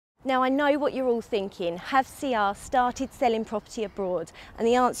Now I know what you're all thinking, have CR started selling property abroad? And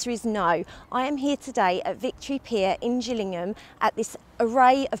the answer is no. I am here today at Victory Pier in Gillingham at this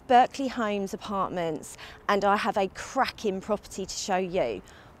array of Berkeley Homes apartments, and I have a cracking property to show you.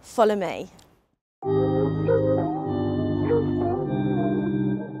 Follow me.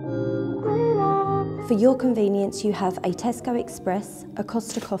 For your convenience, you have a Tesco Express, a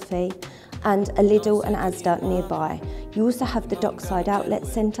Costa Coffee and a Lidl and Asda nearby. You also have the Dockside Outlet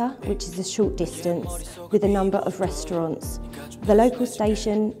Centre, which is a short distance with a number of restaurants. The local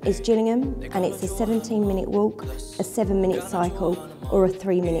station is Gillingham and it's a 17-minute walk, a 7-minute cycle or a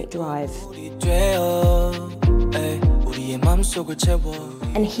 3-minute drive.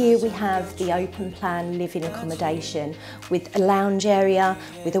 And here we have the open plan living accommodation with a lounge area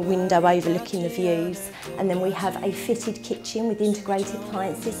with a window overlooking the views, and then we have a fitted kitchen with integrated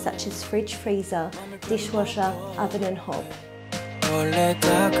appliances such as fridge, freezer, dishwasher, oven and hob.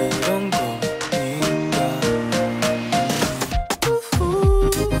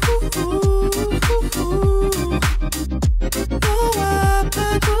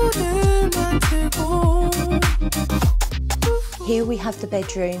 Here we have the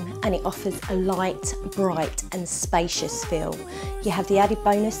bedroom and it offers a light, bright and spacious feel. You have the added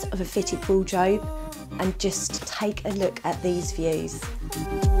bonus of a fitted wardrobe, and just take a look at these views.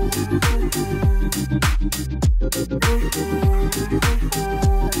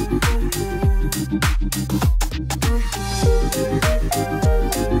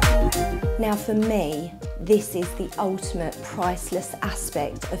 Now for me, this is the ultimate priceless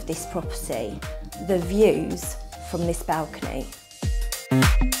aspect of this property, the views from this balcony.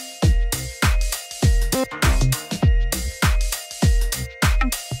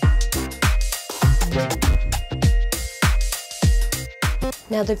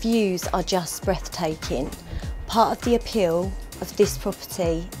 Now the views are just breathtaking. Part of the appeal of this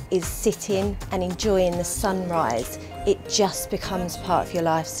property is sitting and enjoying the sunrise. It just becomes part of your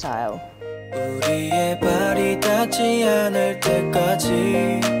lifestyle.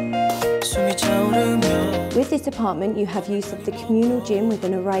 With this apartment you have use of the communal gym with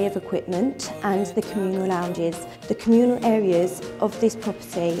an array of equipment and the communal lounges. The communal areas of this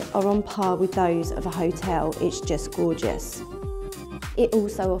property are on par with those of a hotel. It's just gorgeous. It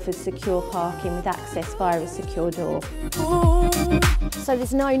also offers secure parking with access via a secure door. So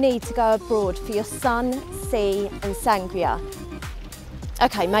there's no need to go abroad for your sun, sea and sangria.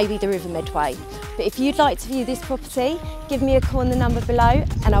 Okay, maybe the River Medway. But if you'd like to view this property, give me a call on the number below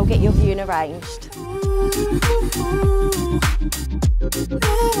and I'll get your viewing arranged.